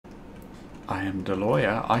I am the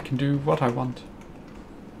lawyer. I can do what I want.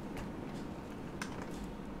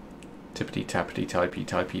 Tippity tappity typey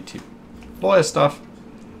typey tip. Lawyer stuff.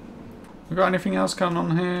 We got anything else going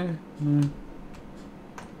on here? No.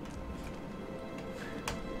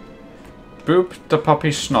 Boop the puppy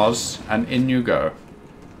schnoz and in you go.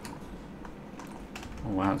 Oh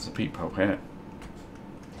wow, it's a peephole here.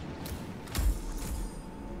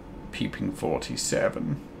 Peeping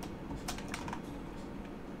 47.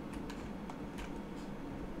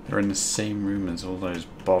 They're in the same room as all those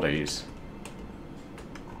bodies.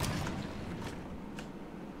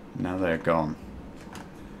 Now they're gone.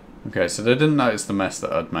 Okay, so they didn't notice the mess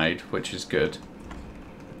that I'd made, which is good.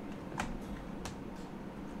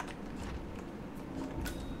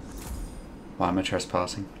 Why am I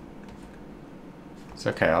trespassing? It's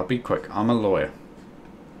okay, I'll be quick. I'm a lawyer.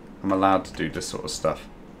 I'm allowed to do this sort of stuff.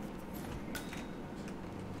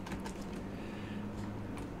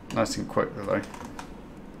 Nice and quick though.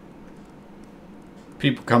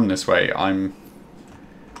 People come this way. I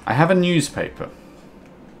have a newspaper.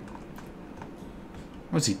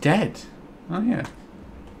 Was he dead? Oh yeah.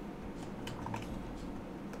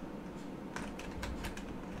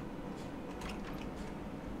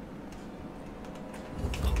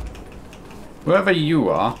 Whoever you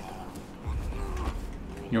are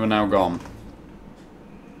now gone.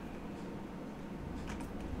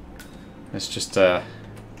 Let's just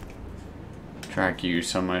drag you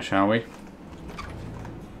somewhere, shall we?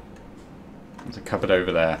 There's a cupboard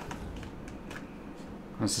over there.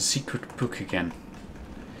 There's a secret book again.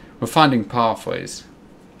 We're finding pathways.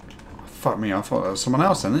 Oh, fuck me, I thought that was someone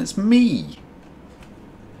else and it's me.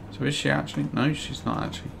 So is she actually? No, she's not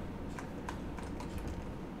actually.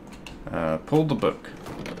 Pull the book.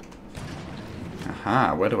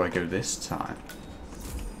 Aha, where do I go this time?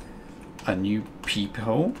 A new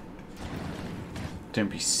peephole? Don't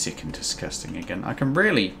be sick and disgusting again. I can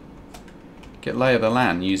really get lay of the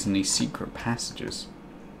land using these secret passages.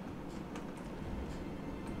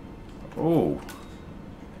 Oh.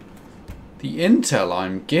 The intel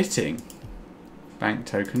I'm getting. Bank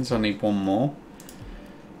tokens, I need one more.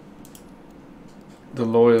 The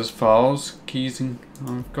lawyer's files, keys and...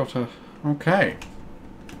 I've got a... Okay.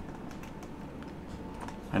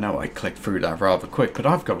 I know I clicked through that rather quick, but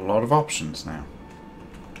I've got a lot of options now.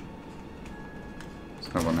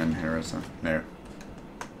 There's no one in here, is there? No.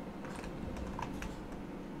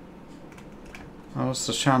 Oh, it's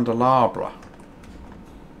the candelabra.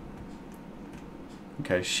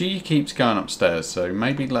 Okay, she keeps going upstairs, so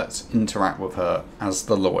maybe let's interact with her as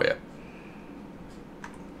the lawyer.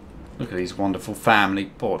 Look at these wonderful family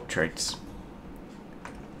portraits.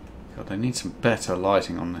 God, they need some better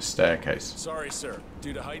lighting on this staircase. Sorry, sir.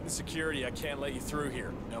 Due to heightened security, I can't let you through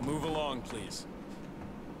here. Now move along, please.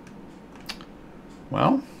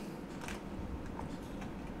 Well.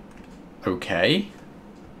 Okay.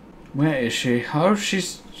 Where is she? Oh,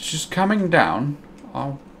 she's coming down.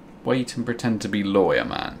 I'll wait and pretend to be lawyer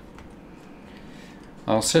man.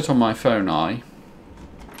 I'll sit on my phone eye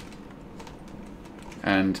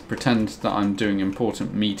and pretend that I'm doing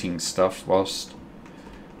important meeting stuff whilst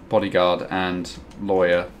bodyguard and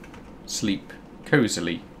lawyer sleep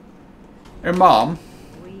cozily. Oh, Mom.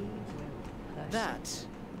 That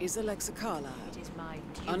is Alexa Carlyle,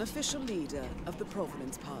 unofficial leader of the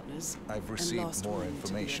Providence Partners. I've received more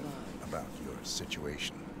information about your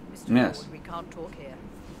situation. Mr. Yes. Ford, we can't talk here.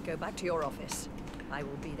 Go back to your office. I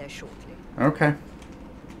will be there shortly. Okay.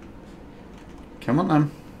 Come on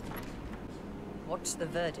then. What's the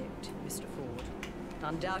verdict, Mr. Ford?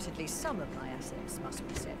 Undoubtedly some of my assets must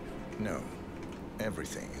be safe. No,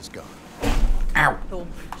 everything is gone. Ow.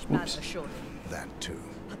 Thornbridge Manor, surely. That too.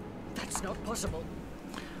 But that's not possible.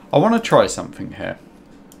 I want to try something here.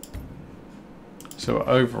 So we'll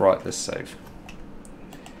overwrite this save.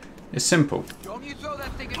 It's simple. Don't you throw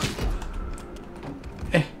that thing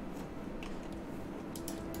Eh.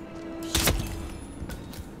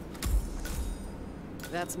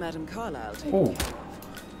 That's Madame Carlyle. Oh.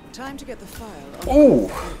 Time to get the file on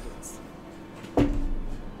Oh.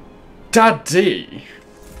 Daddy.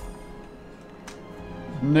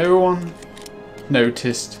 No one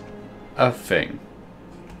noticed a thing.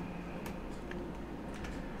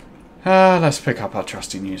 Let's pick up our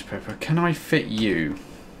trusty newspaper. Can I fit you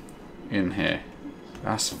in here?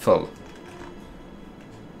 That's full.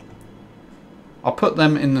 I'll put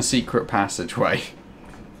them in the secret passageway.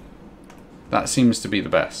 That seems to be the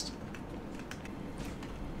best.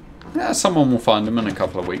 Yeah, someone will find them in a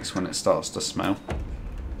couple of weeks when it starts to smell.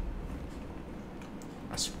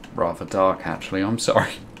 That's rather dark, actually. I'm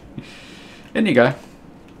sorry. In you go.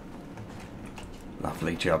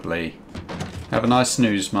 Lovely jubbly. Have a nice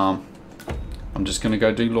snooze, Mom. I'm just going to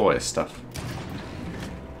go do lawyer stuff.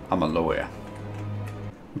 I'm a lawyer.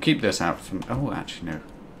 We'll keep this out from... Oh, actually, no.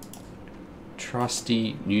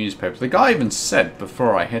 Trusty newspaper. The guy even said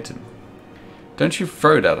before I hit him, don't you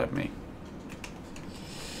throw that at me.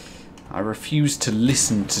 I refuse to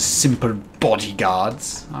listen to simple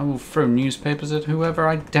bodyguards. I will throw newspapers at whoever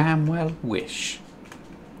I damn well wish.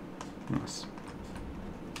 Nice.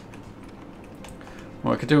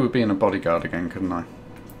 Well, I could do with being a bodyguard again, couldn't I?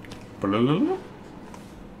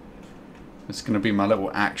 It's going to be my little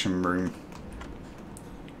action room.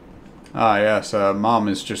 Ah, yes, Mom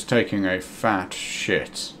is just taking a fat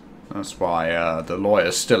shit. That's why the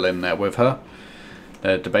lawyer's still in there with her.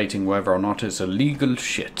 They're debating whether or not it's a legal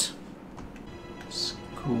shit.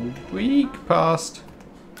 Squeak past.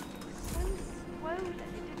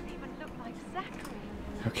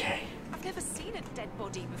 Okay. I've never seen a dead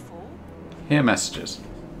body before. Here messages.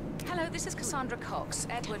 Hello, this is Cassandra Cox,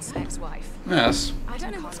 Edward's ex-wife. Yes. I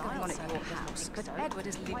don't know what's going on at your house, but Edward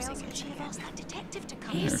is losing it. She wants that detective to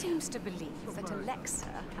come. He seems to believe that Alexa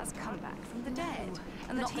has come back from the dead,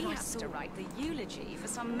 and that he has to write the eulogy for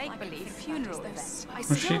some make-believe funeral event. I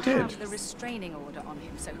still have the restraining order on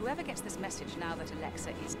him, so whoever gets this message now that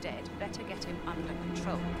Alexa is dead better get him under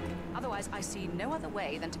control. Otherwise, I see no other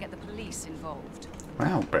way than to get the police involved.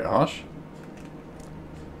 Wow, a bit harsh.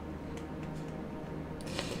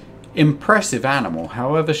 Impressive animal,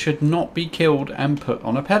 however, should not be killed and put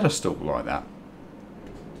on a pedestal like that.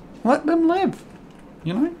 Let them live.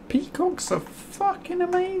 You know, peacocks are fucking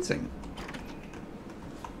amazing.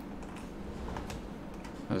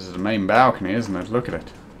 This is the main balcony, isn't it? Look at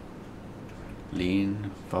it.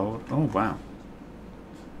 Lean, fold. Oh, wow.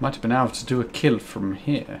 Might have been able to do a kill from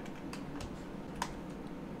here.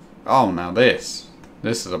 Oh, now this.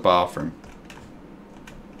 This is a bathroom.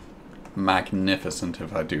 Magnificent,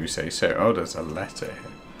 if I do say so. Oh, there's a letter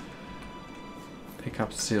here. Pick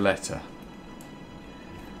up the letter.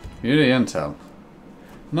 Beauty intel.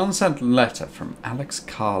 Non-sent letter from Alex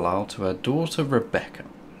Carlyle to her daughter Rebecca.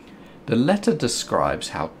 The letter describes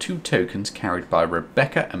how 2 tokens carried by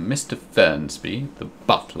Rebecca and Mr. Fernsby, the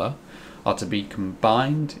butler, are to be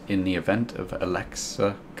combined in the event of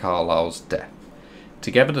Alexa Carlyle's death.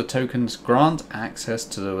 Together, the tokens grant access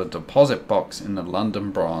to a deposit box in the London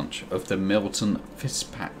branch of the Milton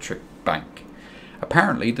Fitzpatrick Bank.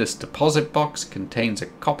 Apparently, this deposit box contains a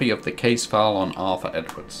copy of the case file on Arthur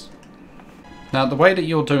Edwards. Now, the way that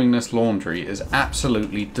you're doing this laundry is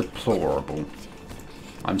absolutely deplorable.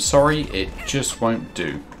 I'm sorry, it just won't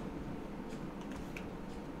do.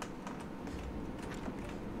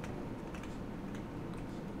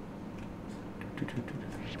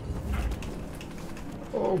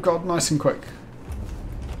 Oh god, nice and quick.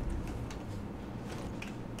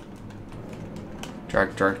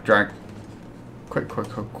 Drag, drag, drag. Quick, quick,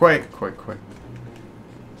 quick, quick, quick, quick.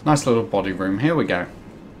 Nice little body room. Here we go.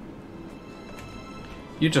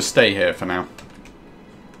 You just stay here for now.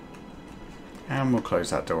 And we'll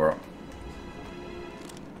close that door up.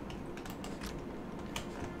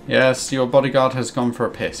 Yes, your bodyguard has gone for a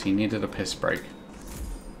piss. He needed a piss break.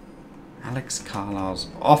 Alex Carlyle's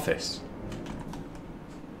office.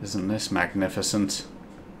 Isn't this magnificent?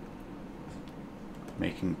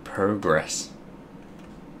 Making progress.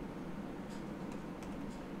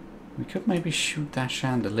 We could maybe shoot that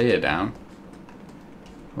chandelier down.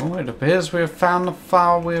 Oh, it appears we have found the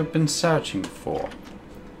file we have been searching for.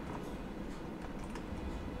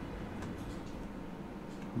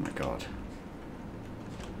 Oh my god.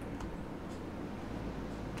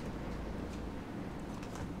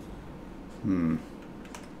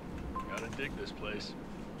 Gotta dig this place.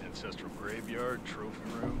 Ancestral graveyard, trophy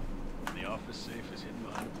room, and the office safe is hidden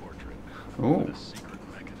behind a portrait. Ooh. The secret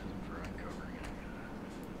mechanism for uncovering it.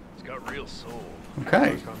 It's got real soul.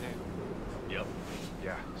 Okay. Yep.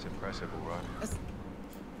 Yeah, it's impressive, all right.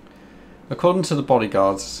 According to the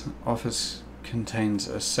bodyguard's office contains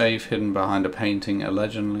a safe hidden behind a painting,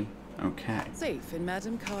 allegedly. Okay. Safe in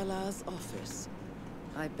Madame Carlyle's office.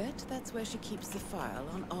 I bet that's where she keeps the file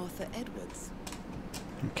on Arthur Edwards.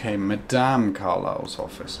 Okay, Madame Carlyle's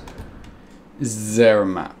office. Is there a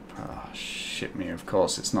map? Oh, shit me, of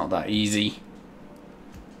course it's not that easy.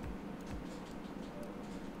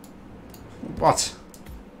 What?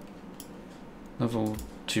 Level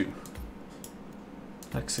 2.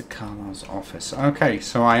 Alexa Carlyle's office. Okay,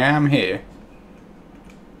 so I am here.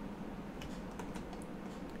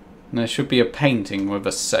 And there should be a painting with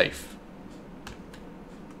a safe.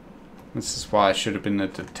 This is why I should have been a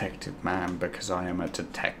detective man, because I am a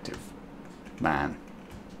detective man.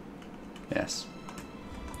 Yes.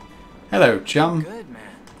 Hello, chum. Good, man.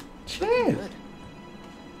 Cheers. Good.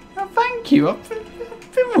 Oh, thank you. I've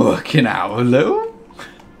been working out a little.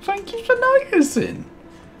 Thank you for noticing.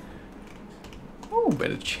 Oh, a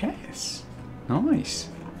bit of chess. Nice.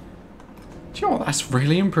 Do you know what? That's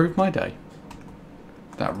really improved my day.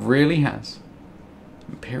 That really has.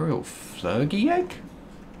 Imperial flurgy egg?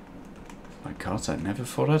 My God, I never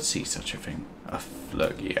thought I'd see such a thing. A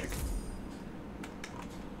flurgy egg.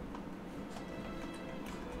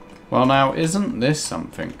 Well, now, isn't this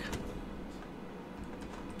something?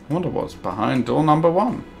 I wonder what's behind door number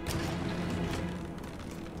 1.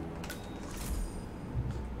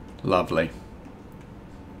 Lovely.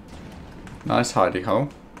 Nice hidey hole.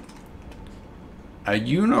 A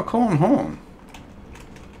unicorn horn.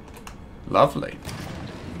 Lovely.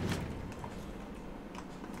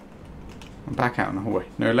 I'm back out in the hallway.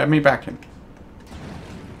 No, let me back in.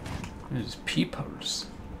 There's peepers.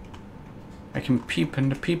 I can peep in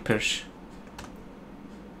the peepers.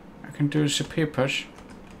 I can do the peepers.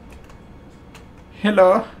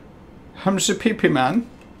 Hello. I'm the peepee man.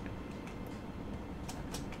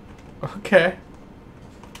 Okay.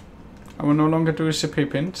 I will no longer do the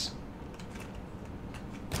peepings.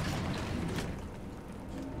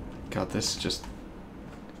 God, this is just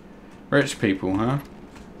rich people, huh?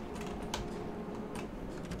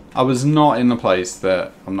 I was not in the place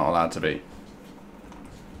that I'm not allowed to be.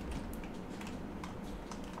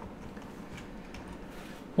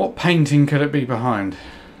 What painting could it be behind?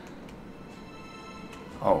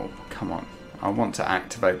 Oh, come on. I want to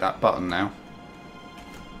activate that button now.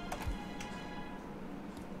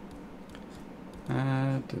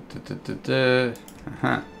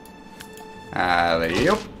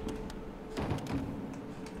 Alley-oop.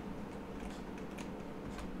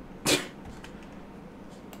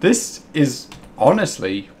 This is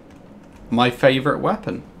honestly my favourite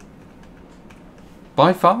weapon.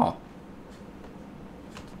 By far.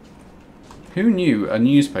 Who knew a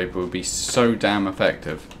newspaper would be so damn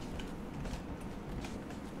effective?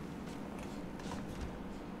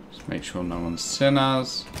 Just make sure no one's seen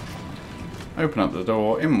us. Open up the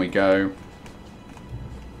door, in we go.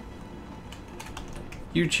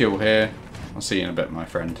 You chill here. I'll see you in a bit, my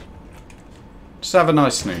friend. Just have a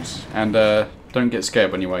nice snooze, and don't get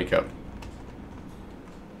scared when you wake up.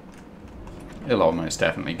 He'll almost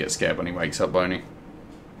definitely get scared when he wakes up, won't he?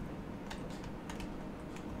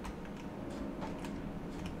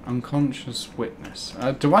 Unconscious witness.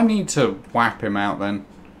 Do I need to whap him out then?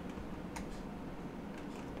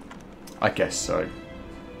 I guess so.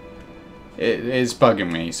 It is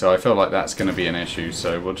bugging me, so I feel like that's going to be an issue.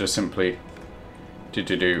 So we'll just simply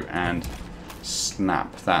do and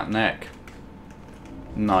snap that neck.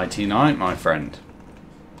 Nighty-night, my friend.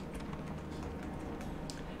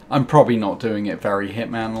 I'm probably not doing it very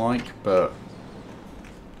Hitman-like, but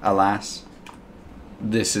alas,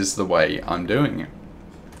 this is the way I'm doing it.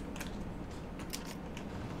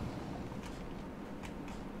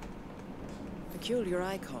 Peculiar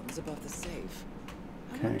icons above the safe.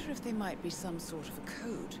 I wonder if they might be some sort of a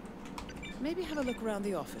code. Maybe have a look around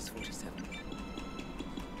the office, 47.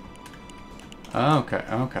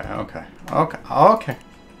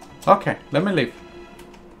 Okay, let me leave.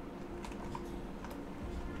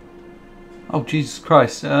 Oh, Jesus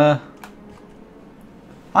Christ. I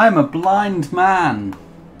am a blind man.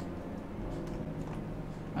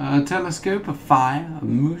 A telescope, a fire, a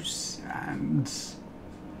moose, and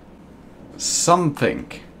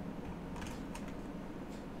something.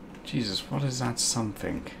 Jesus, what is that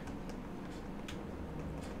something?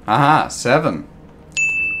 Aha, 7.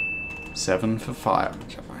 7 for fire.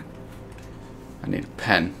 I need a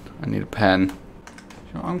pen. I need a pen.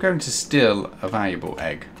 I'm going to steal a valuable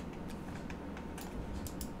egg.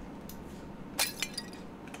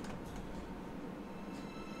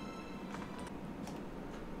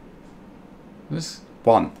 This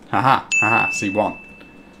 1. Haha, haha, see 1.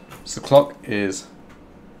 So the clock is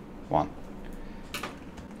 1.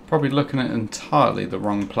 Probably looking at entirely the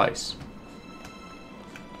wrong place.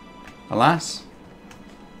 Alas,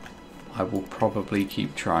 I will probably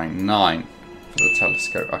keep trying. 9 for the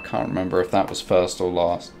telescope. I can't remember if that was first or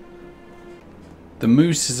last. The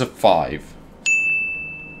moose is a 5.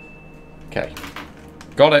 Okay.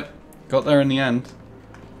 Got it. Got there in the end.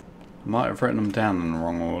 I might have written them down in the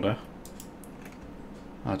wrong order.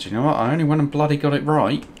 Oh, do you know what? I only went and bloody got it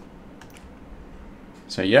right.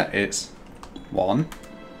 So yeah, it's 1,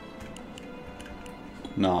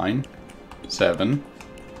 9, 7,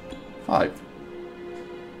 5.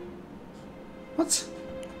 What?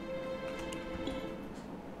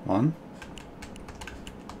 1.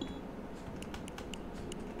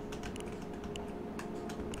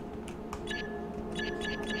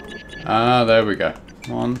 Ah, there we go.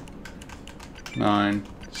 1, 9,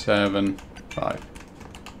 7, 5.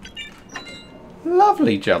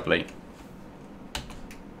 Lovely jubbly.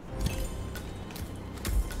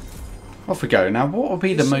 Off we go. Now, what would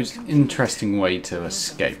be the most interesting way to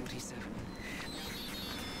escape?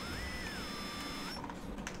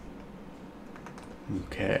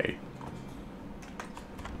 Okay.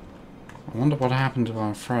 I wonder what happened to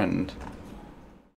our friend.